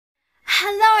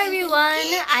Hello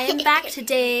everyone, I am back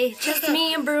today, just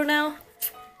me and Bruno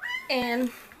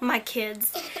and my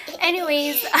kids.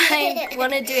 Anyways, I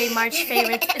want to do a March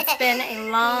favorite. It's been a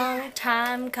long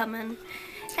time coming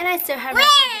and I still haven't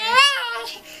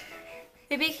figured.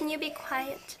 Baby, can you be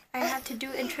quiet? I have to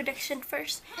do introduction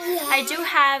first. I do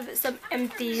have some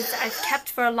empties I've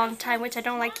kept for a long time, which I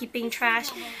don't like keeping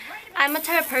trash. I'm a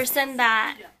type of person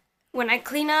that when I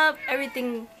clean up,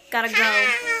 everything gotta go.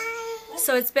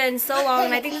 So it's been so long,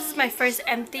 and I think this is my first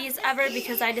empties ever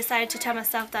because I decided to tell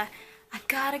myself that I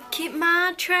gotta keep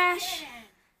my trash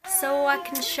so I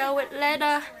can show it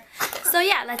later. So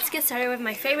yeah, let's get started with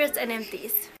my favorites and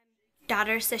empties.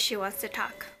 Daughter says she wants to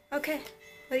talk. Okay,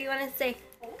 what do you want to say?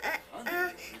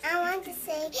 I want to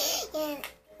say,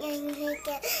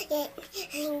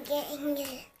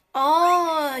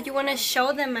 Oh, you want to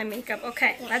show them my makeup?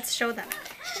 Okay, let's show them.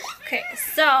 Okay,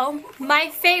 so my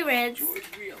favorites.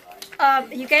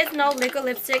 You guys know liquid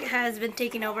lipstick has been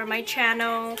taking over my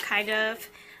channel, kind of.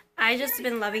 I just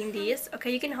been loving these.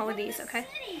 Okay, you can hold these, okay?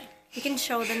 You can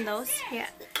show them those. Yeah.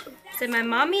 So my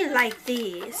mommy liked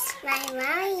these. My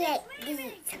mommy liked these.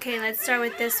 Okay, let's start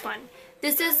with this one.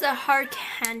 This is a hard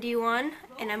candy one,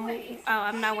 and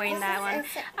I'm not wearing that one.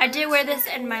 I did wear this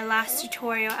in my last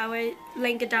tutorial. I will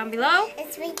link it down below.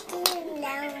 It's written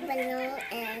down below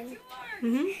and.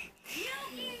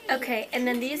 Okay, and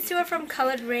then these two are from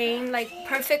Colored Raine, like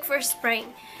perfect for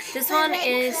spring. This one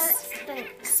is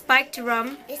spiked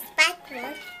rum. It's spiked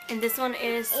rum. And this one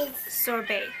is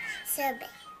sorbet. Sorbet.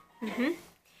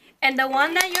 And the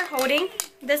one that you're holding,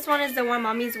 this one is the one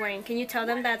mommy's wearing. Can you tell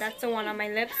them that that's the one on my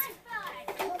lips?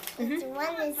 It's the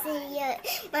one that's in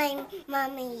my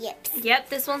mommy's lips. Yep,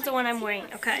 this one's the one I'm wearing.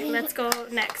 Okay, let's go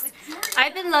next.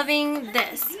 I've been loving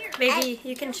this. Baby,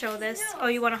 you can show this. Oh,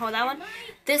 you want to hold that one?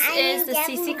 This is the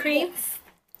CC cream.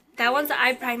 That one's the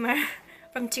eye primer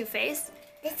from Too Faced.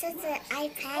 This is the eye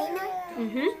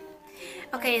primer.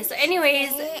 Okay, so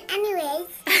anyways.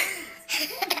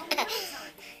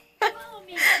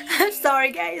 I'm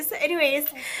sorry, guys. Anyways,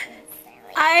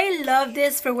 I love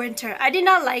this for winter. I did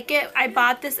not like it. I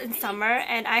bought this in summer,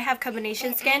 and I have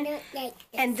combination skin.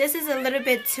 And this is a little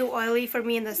bit too oily for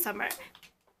me in the summer.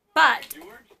 But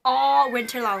all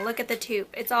winter long, look at the tube.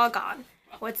 It's all gone.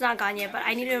 Well, it's not gone yet, but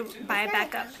I need to buy it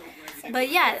back up. But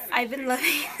yeah, I've been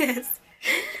loving this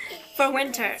for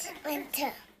winter.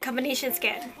 Combination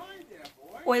skin.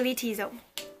 Oily T-zone.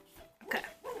 Okay.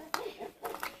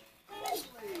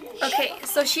 Okay,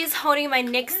 so she's holding my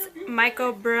NYX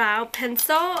Micro Brow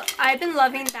Pencil. I've been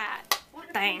loving that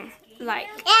thing.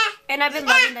 And I've been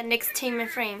loving the NYX Tame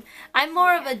Frame. I'm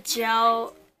more of a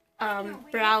gel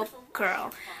brow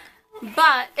girl.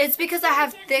 But it's because I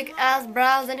have thick ass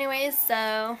brows anyways,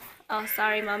 so... Oh,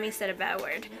 sorry, mommy said a bad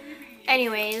word.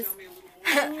 Anyways,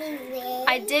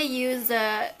 I did use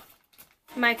the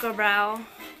micro brow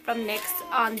from NYX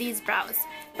on these brows.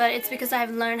 But it's because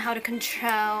I've learned how to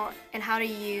control and how to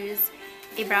use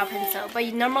a brow pencil.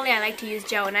 But normally I like to use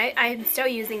gel, and I'm still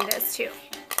using this too.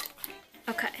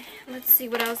 Okay, let's see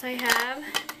what else I have.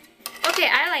 Okay,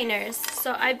 eyeliners.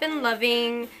 So I've been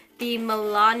loving the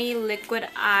Milani liquid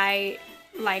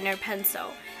eyeliner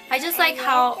pencil. I just like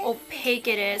how opaque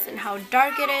it is and how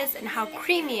dark it is and how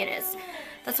creamy it is.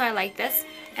 That's why I like this.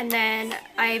 And then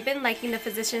I've been liking the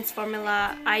Physicians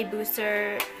Formula Eye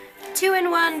Booster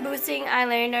 2-in-1 boosting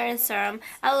eyeliner and serum.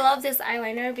 I love this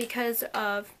eyeliner because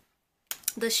of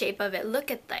the shape of it. Look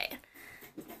at that.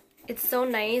 It's so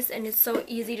nice and it's so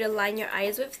easy to line your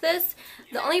eyes with this.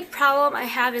 The only problem I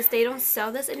have is they don't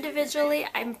sell this individually.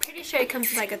 I'm pretty sure it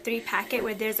comes with like a 3-packet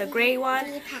where there's a gray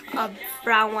one, a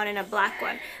brown one, and a black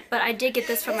one. But I did get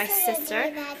this from my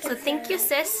sister. So thank you,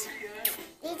 sis.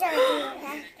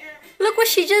 Look what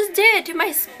she just did to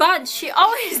my sponge. She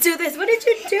always do this. What did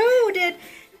you do?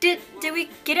 Did we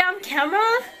get it on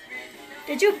camera?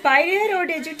 Did you bite it or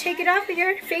did you take it off with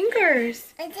your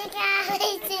fingers? I took it off with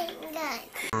my fingers.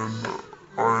 And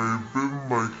I've been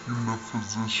liking the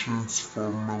Physicians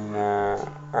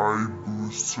Formula Eye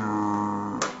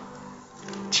Booster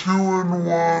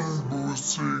 2-in-1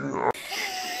 boosting.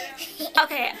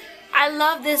 Okay, I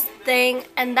love this thing,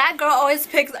 and that girl always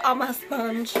picks on my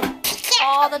sponge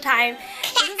all the time.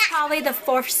 This is probably the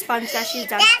 4th sponge that she's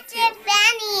done. That's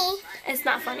funny. It's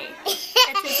not funny.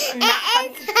 It's not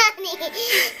funny.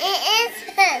 It is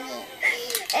funny.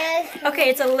 Okay,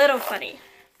 it's a little funny.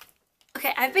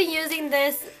 Okay, I've been using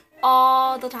this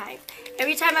all the time.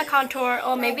 Every time I contour,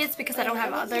 or maybe it's because I don't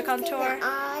have other contour.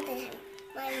 My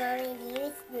mommy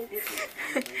used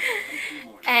this.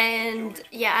 And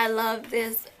yeah, I love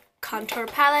this contour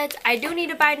palette. I do need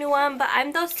to buy a new one, but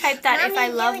I'm those type that if I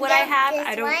love what I have,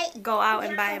 I don't go out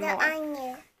and buy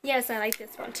more. Yes, I like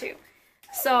this one too.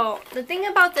 So the thing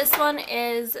about this one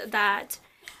is that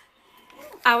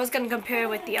I was gonna compare it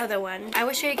with the other one. I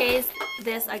will show you guys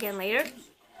this again later.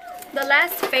 The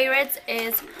last favorite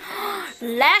is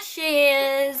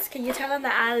lashes. Can you tell them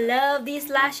that I love these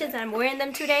lashes and I'm wearing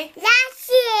them today?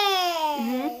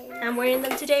 Lashes! I'm wearing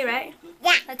them today, right?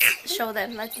 Yeah. Let's show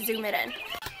them. Let's zoom it in.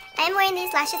 I'm wearing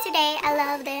these lashes today. I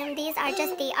love them. These are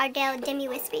just the Ardell Demi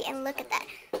Wispy, and look at that.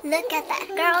 Look at that.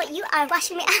 Girl, you are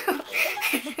washing me out.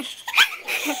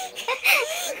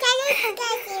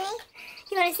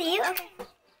 You want to see you? Okay.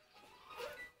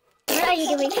 What are you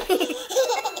doing?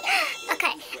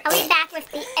 Okay, I'll be back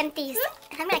with the empties.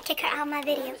 I'm going to kick her out of my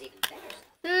video.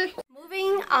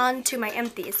 Moving on to my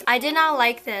empties. I did not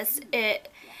like this. It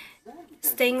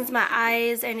stings my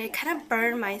eyes and it kind of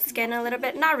burned my skin a little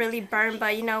bit. Not really burn,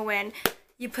 but you know when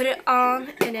you put it on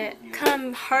and it kind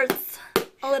of hurts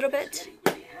a little bit.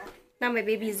 Now my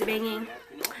baby is banging.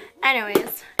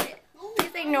 Anyways,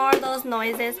 please ignore those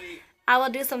noises. I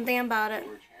will do something about it.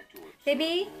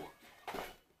 Baby,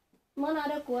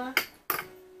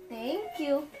 thank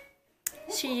you.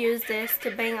 She used this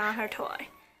to bang on her toy.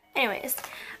 Anyways,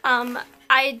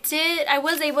 I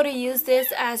was able to use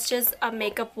this as just a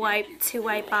makeup wipe to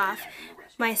wipe off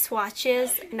my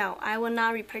swatches. No, I will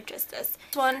not repurchase this.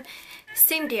 This one,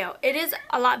 same deal. It is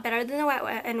a lot better than the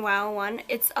Wet n Wild one.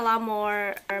 It's a lot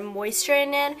more moisture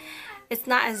in it. It's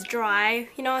not as dry.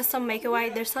 You know, some makeup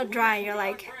wipe, they're so dry and you're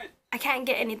like, I can't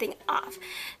get anything off.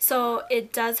 So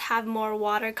it does have more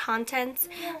water content,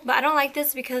 but I don't like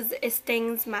this because it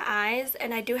stings my eyes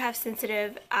and I do have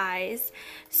sensitive eyes.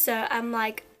 So I'm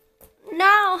like,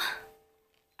 no,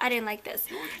 I didn't like this.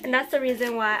 And that's the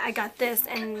reason why I got this,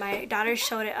 and my daughter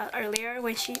showed it earlier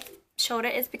when she showed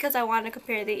it. It's because I want to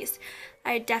compare these.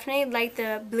 I definitely like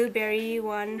the blueberry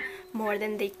one more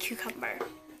than the cucumber.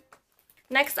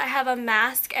 Next I have a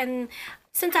mask, and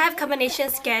since I have combination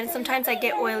skin, sometimes I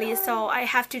get oily, so I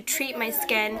have to treat my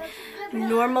skin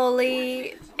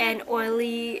normally and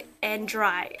oily and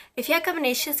dry. If you have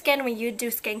combination skin, when you do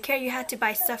skincare, you have to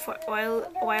buy stuff for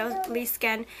oily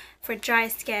skin, for dry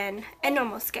skin, and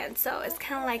normal skin. So it's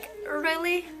kind of like,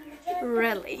 really?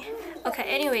 Really? Okay,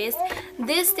 anyways,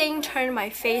 this thing turned my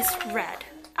face red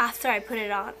after I put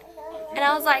it on. And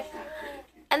I was like,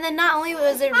 and then not only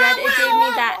was it red, it gave me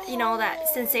that, you know, that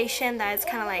sensation that it's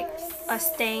kind of like a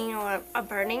stain or a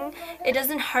burning. It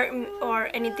doesn't hurt or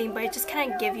anything, but it just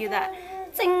kind of gives you that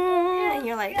zing, and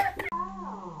you're like.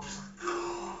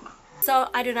 So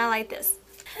I do not like this.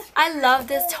 I love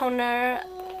this toner.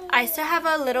 I still have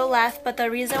a little left, but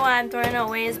the reason why I'm throwing it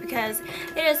away is because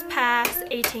it is past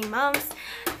 18 months,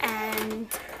 and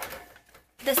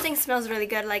this thing smells really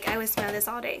good. Like, I would smell this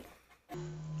all day.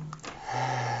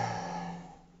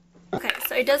 Okay,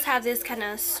 so it does have this kind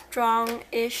of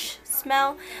strong-ish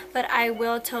smell, but I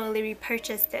will totally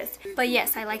repurchase this. But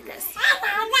yes, I like this.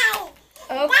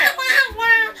 Okay.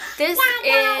 This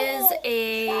is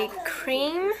a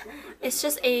cream. It's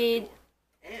just a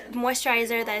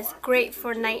moisturizer that is great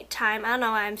for nighttime. I don't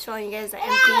know why I'm showing you guys the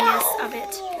emptiness of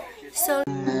it. So,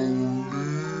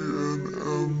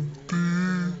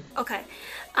 okay.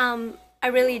 I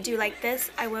really do like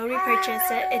this. I will repurchase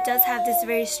it. It does have this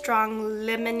very strong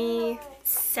lemony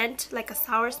scent, like a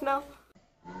sour smell.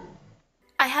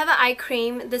 I have an eye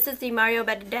cream. This is the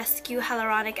Badescu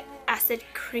Hyaluronic Acid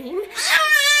Cream.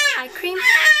 Eye cream.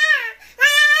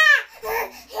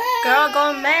 Girl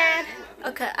going mad.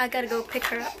 Okay, I gotta go pick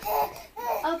her up.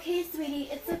 Okay, sweetie,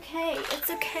 it's okay. It's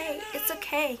okay. It's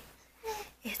okay.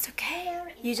 It's okay.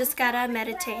 You just gotta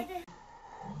meditate.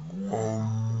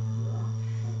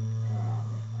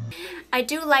 I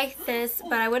do like this,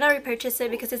 but I would not repurchase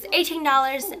it because it's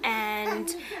 $18,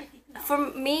 and for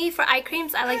me, for eye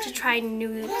creams, I like to try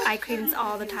new eye creams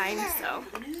all the time, so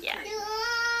yeah.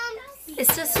 It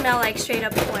just smells like straight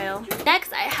up oil.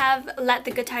 Next, I have Let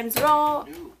the Good Times Roll.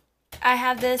 I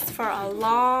have this for a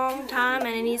long time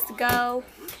and it needs to go.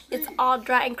 It's all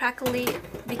dry and crackly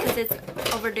because it's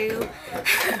overdue.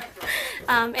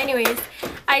 Anyways,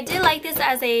 I did like this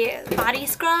as a body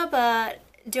scrub, but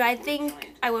do I think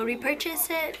I will repurchase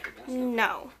it?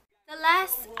 No. The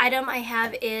last item I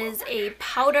have is a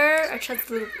powder, a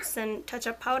translucent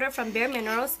touch-up powder from Bare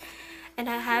Minerals, and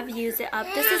I have used it up.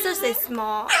 This is just a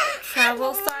small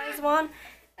travel size one,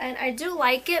 and I do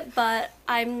like it, but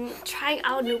I'm trying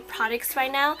out new products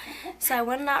right now, so I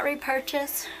will not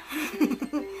repurchase.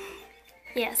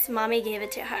 Yes, mommy gave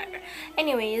it to her.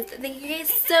 Anyways, thank you guys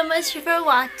so much for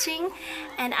watching,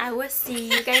 and I will see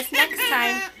you guys next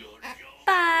time.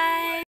 Bye!